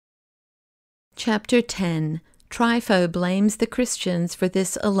Chapter 10. Trypho blames the Christians for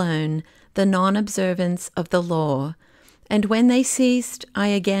this alone, the non-observance of the law. And when they ceased, I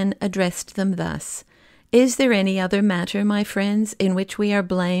again addressed them thus: Is there any other matter, my friends, in which we are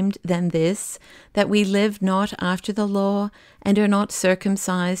blamed than this, that we live not after the law, and are not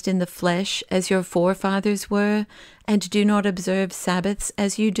circumcised in the flesh as your forefathers were, and do not observe Sabbaths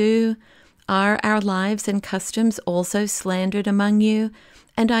as you do? Are our lives and customs also slandered among you?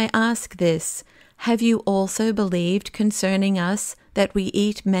 And I ask this: have you also believed concerning us that we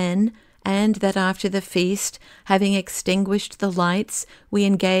eat men, and that after the feast, having extinguished the lights, we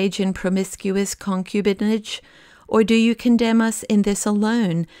engage in promiscuous concubinage? Or do you condemn us in this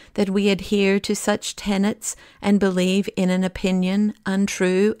alone, that we adhere to such tenets and believe in an opinion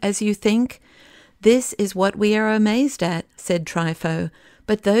untrue as you think? This is what we are amazed at, said Trypho,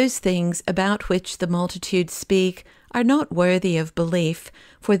 but those things about which the multitude speak are not worthy of belief,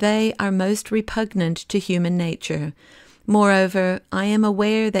 for they are most repugnant to human nature. Moreover, I am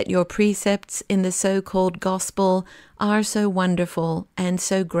aware that your precepts in the so-called gospel are so wonderful and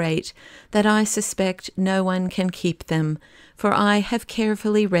so great that I suspect no one can keep them, for I have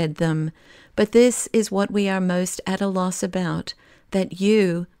carefully read them. But this is what we are most at a loss about, that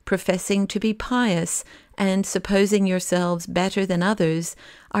you, professing to be pious, and supposing yourselves better than others,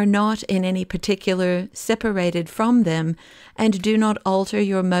 are not in any particular separated from them, and do not alter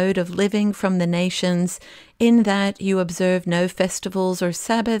your mode of living from the nations, in that you observe no festivals or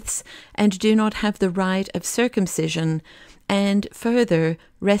Sabbaths, and do not have the rite of circumcision, and further,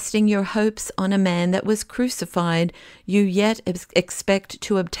 resting your hopes on a man that was crucified, you yet expect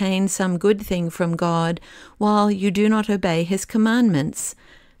to obtain some good thing from God, while you do not obey his commandments.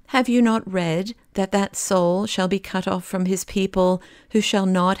 Have you not read that that soul shall be cut off from his people, who shall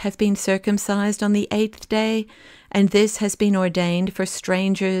not have been circumcised on the 8th day? And this has been ordained for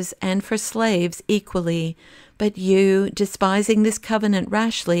strangers and for slaves equally. But you, despising this covenant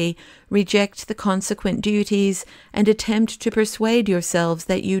rashly, reject the consequent duties, and attempt to persuade yourselves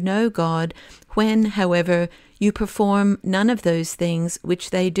that you know God, when, however, you perform none of those things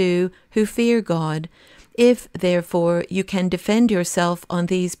which they do who fear God. If, therefore, you can defend yourself on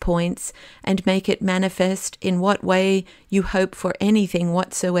these points, and make it manifest in what way you hope for anything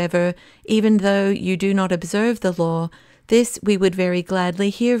whatsoever, even though you do not observe the law, this we would very gladly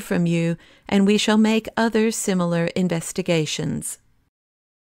hear from you, and we shall make other similar investigations.